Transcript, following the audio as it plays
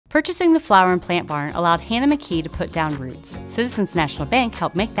Purchasing the flower and plant barn allowed Hannah McKee to put down roots. Citizens National Bank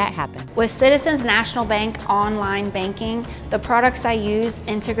helped make that happen. With Citizens National Bank online banking, the products I use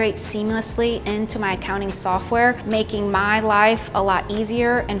integrate seamlessly into my accounting software, making my life a lot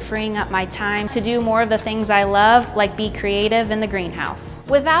easier and freeing up my time to do more of the things I love, like be creative in the greenhouse.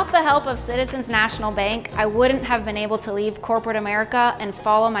 Without the help of Citizens National Bank, I wouldn't have been able to leave corporate America and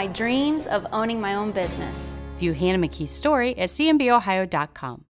follow my dreams of owning my own business. View Hannah McKee's story at cmbOhio.com.